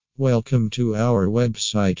Welcome to our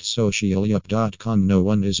website socialyup.com. No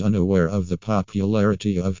one is unaware of the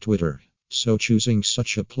popularity of Twitter. So choosing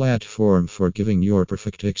such a platform for giving your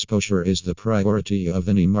perfect exposure is the priority of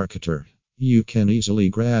any marketer. You can easily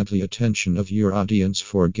grab the attention of your audience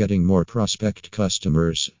for getting more prospect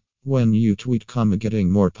customers. When you tweet,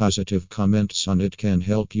 getting more positive comments on it can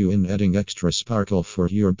help you in adding extra sparkle for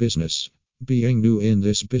your business. Being new in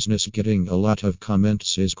this business, getting a lot of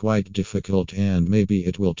comments is quite difficult and maybe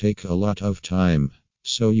it will take a lot of time.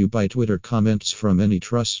 So you buy Twitter comments from any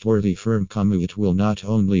trustworthy firm, it will not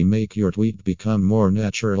only make your tweet become more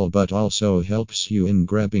natural but also helps you in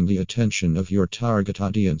grabbing the attention of your target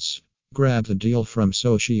audience. Grab the deal from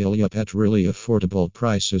Socialyup at really affordable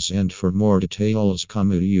prices, and for more details,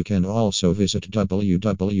 you can also visit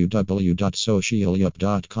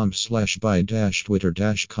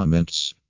www.socialyup.com/buy-twitter-comments.